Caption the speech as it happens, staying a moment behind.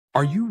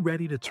Are you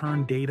ready to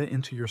turn data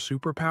into your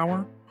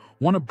superpower?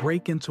 Want to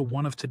break into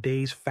one of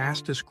today's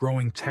fastest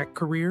growing tech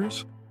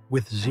careers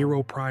with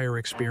zero prior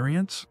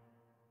experience?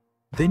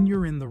 Then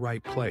you're in the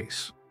right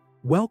place.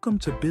 Welcome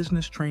to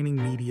Business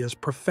Training Media's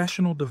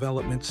Professional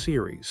Development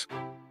Series.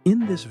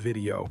 In this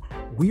video,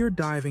 we're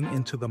diving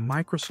into the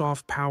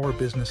Microsoft Power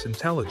Business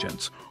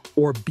Intelligence,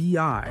 or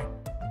BI,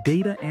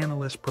 Data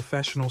Analyst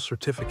Professional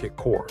Certificate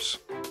course.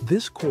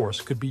 This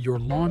course could be your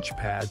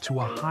launchpad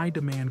to a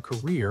high-demand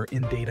career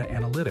in data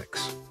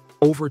analytics.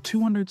 Over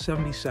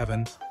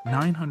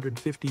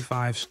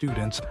 277,955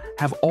 students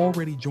have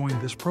already joined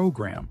this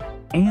program,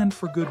 and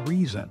for good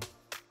reason.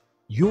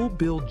 You'll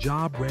build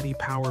job-ready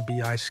Power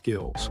BI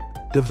skills,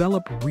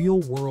 develop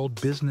real-world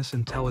business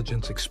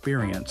intelligence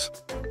experience,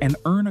 and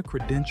earn a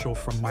credential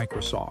from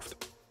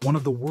Microsoft, one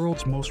of the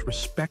world's most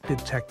respected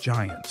tech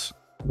giants.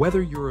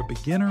 Whether you're a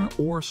beginner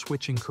or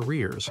switching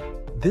careers,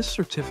 this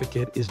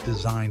certificate is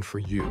designed for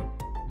you.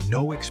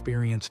 No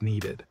experience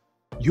needed.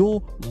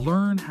 You'll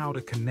learn how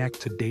to connect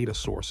to data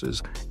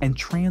sources and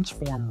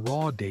transform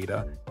raw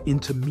data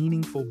into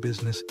meaningful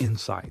business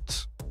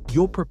insights.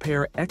 You'll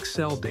prepare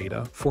Excel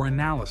data for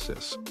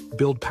analysis,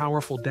 build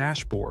powerful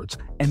dashboards,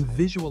 and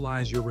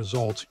visualize your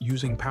results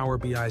using Power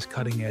BI's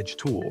cutting-edge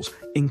tools,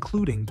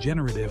 including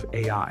generative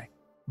AI.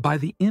 By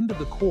the end of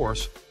the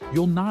course,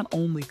 you'll not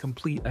only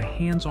complete a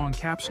hands-on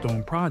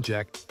capstone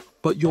project,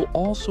 but you'll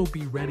also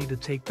be ready to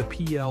take the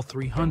PL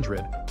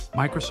 300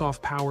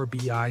 Microsoft Power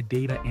BI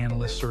Data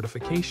Analyst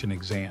Certification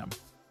exam.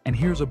 And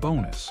here's a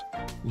bonus.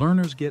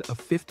 Learners get a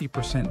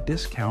 50%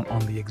 discount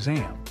on the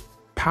exam.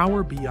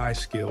 Power BI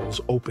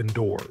skills open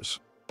doors.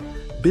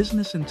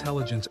 Business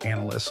intelligence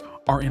analysts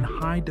are in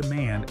high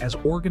demand as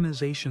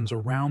organizations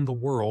around the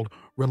world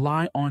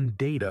rely on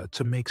data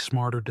to make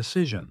smarter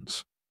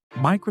decisions.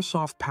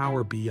 Microsoft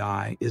Power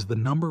BI is the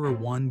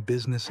 #1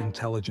 business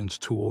intelligence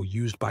tool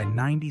used by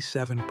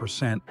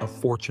 97% of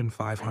Fortune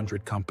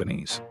 500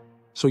 companies.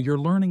 So you're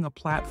learning a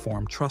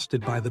platform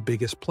trusted by the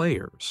biggest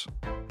players.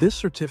 This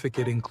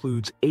certificate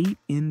includes 8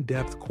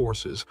 in-depth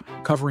courses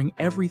covering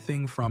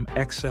everything from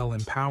Excel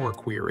and Power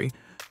Query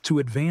to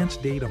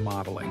advanced data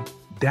modeling,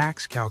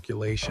 DAX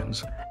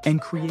calculations, and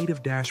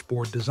creative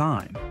dashboard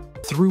design.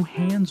 Through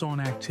hands-on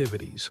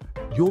activities,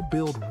 you'll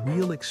build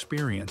real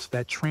experience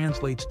that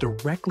translates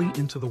directly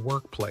into the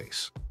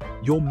workplace.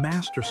 You'll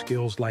master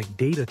skills like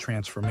data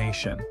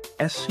transformation,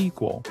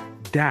 SQL,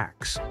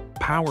 DAX,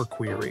 Power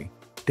Query,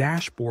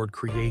 dashboard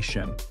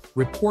creation,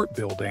 report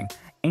building,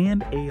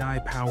 and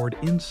AI-powered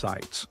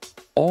insights,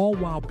 all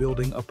while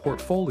building a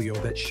portfolio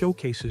that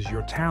showcases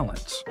your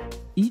talents.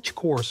 Each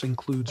course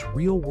includes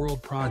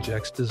real-world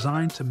projects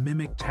designed to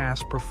mimic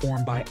tasks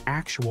performed by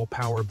actual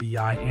Power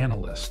BI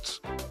analysts.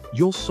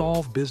 You'll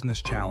solve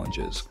business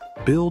challenges,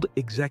 build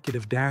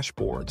executive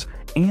dashboards,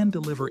 and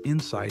deliver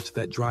insights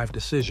that drive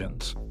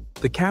decisions.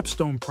 The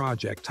capstone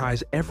project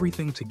ties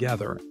everything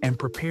together and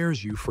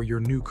prepares you for your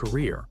new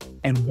career.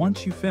 And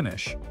once you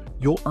finish,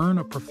 you'll earn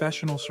a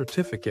professional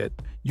certificate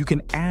you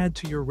can add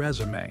to your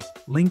resume,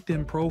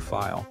 LinkedIn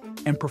profile,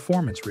 and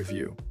performance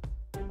review.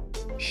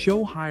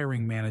 Show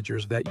hiring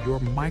managers that you're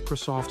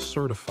Microsoft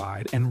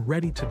certified and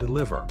ready to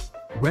deliver.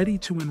 Ready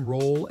to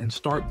enroll and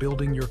start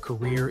building your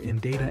career in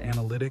data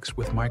analytics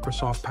with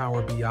Microsoft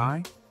Power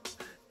BI?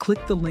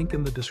 Click the link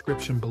in the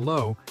description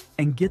below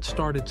and get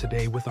started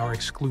today with our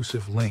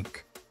exclusive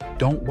link.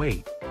 Don't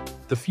wait.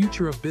 The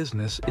future of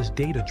business is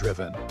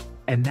data-driven,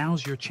 and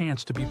now's your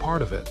chance to be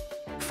part of it.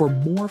 For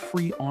more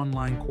free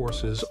online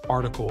courses,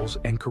 articles,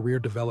 and career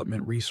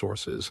development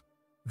resources,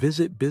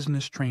 visit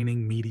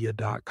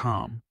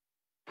businesstrainingmedia.com.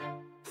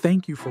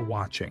 Thank you for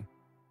watching.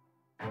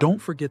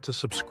 Don't forget to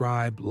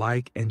subscribe,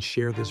 like, and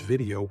share this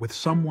video with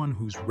someone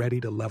who's ready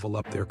to level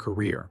up their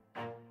career.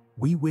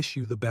 We wish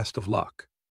you the best of luck.